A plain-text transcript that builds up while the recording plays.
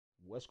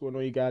What's going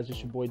on, you guys? It's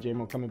your boy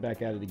J-Mo coming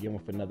back at it again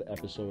with another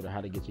episode of how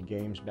to get your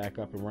games back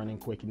up and running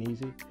quick and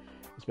easy.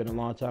 It's been a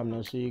long time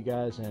no see you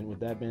guys, and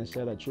with that being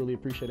said, I truly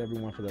appreciate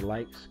everyone for the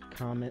likes,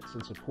 comments,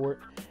 and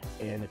support.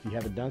 And if you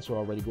haven't done so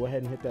already, go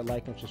ahead and hit that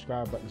like and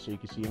subscribe button so you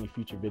can see any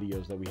future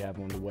videos that we have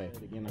on the way.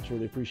 Again, I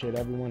truly appreciate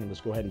everyone, and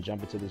let's go ahead and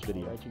jump into this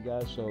video. All right, you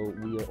guys, so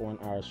we are on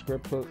our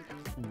ScriptHook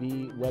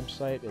V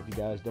website. If you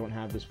guys don't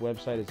have this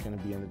website, it's going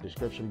to be in the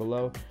description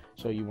below.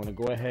 So you want to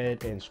go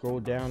ahead and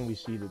scroll down. We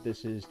see that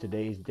this is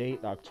today's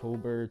date,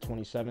 October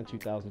 27,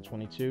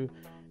 2022.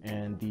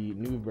 And the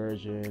new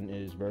version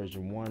is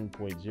version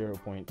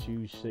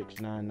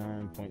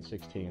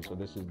 1.0.2699.16. So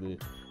this is the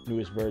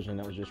newest version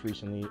that was just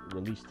recently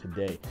released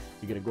today.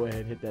 You're going to go ahead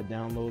and hit that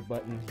download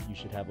button. You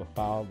should have a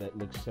file that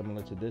looks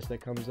similar to this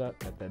that comes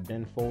up at that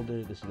bin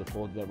folder. This is the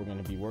folder that we're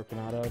going to be working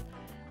out of.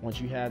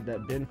 Once you have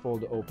that bin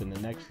folder open,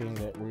 the next thing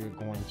that we're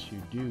going to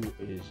do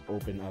is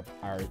open up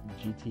our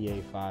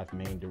GTA 5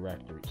 main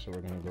directory. So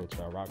we're going to go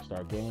to our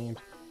Rockstar Games,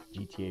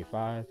 GTA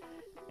 5.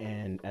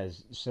 And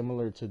as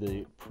similar to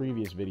the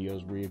previous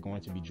videos, we're going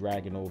to be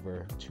dragging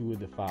over two of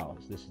the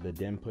files. This is the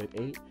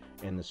demonfoxsoulgun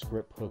and the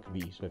ScriptHook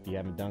V. So if you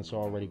haven't done so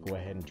already, go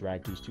ahead and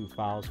drag these two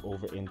files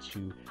over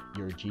into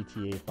your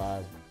GTA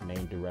 5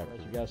 main directory.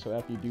 Right, you guys, so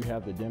after you do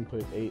have the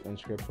demonfoxsoulgun and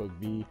ScriptHook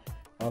V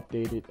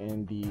updated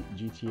in the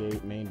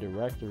GTA main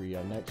directory,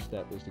 our next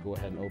step is to go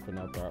ahead and open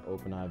up our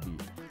OpenIV.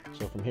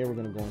 So from here, we're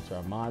going to go into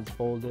our mods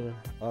folder,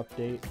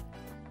 update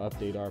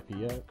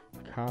RPF,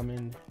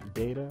 common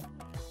data.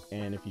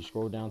 And if you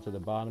scroll down to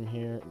the bottom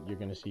here, you're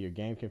going to see your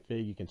game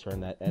config. You can turn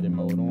that edit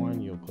mode on.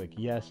 You'll click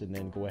yes, and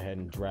then go ahead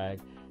and drag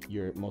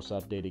your most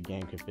updated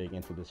game config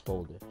into this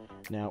folder.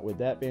 Now, with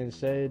that being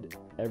said,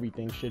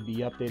 everything should be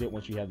updated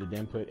once you have the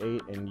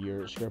demonfoxsoulgun and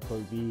your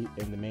ScriptHook V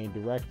in the main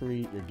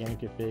directory, your game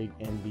config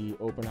in the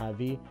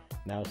OpenIV.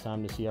 Now it's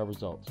time to see our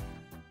results.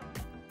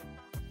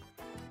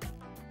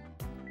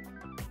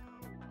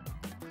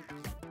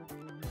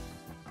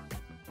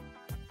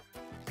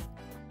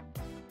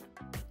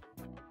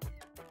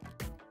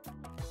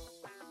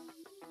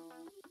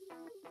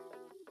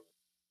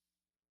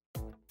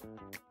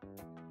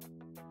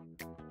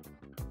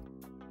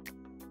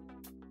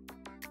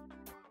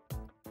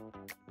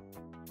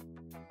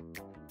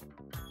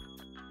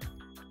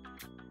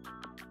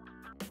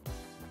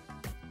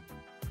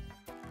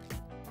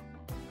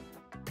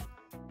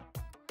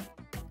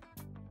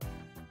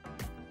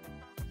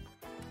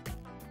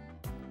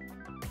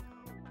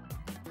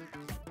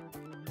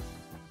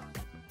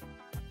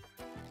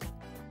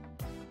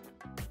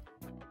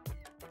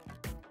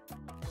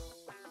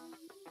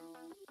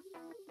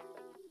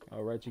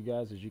 Alright, you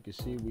guys, as you can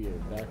see, we are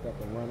back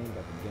up and running,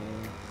 got the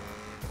game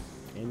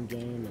in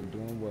game and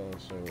doing well.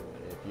 So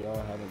if y'all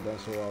haven't done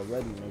so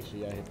already, make sure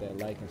y'all hit that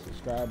like and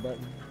subscribe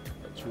button.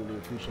 I truly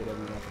appreciate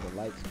everyone for the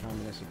likes,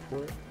 comment, and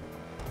support.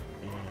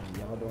 And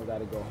y'all don't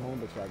gotta go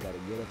home, but y'all gotta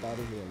get up out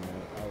of here,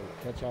 man. I'll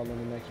catch y'all in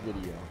the next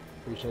video.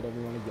 Appreciate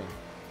everyone again.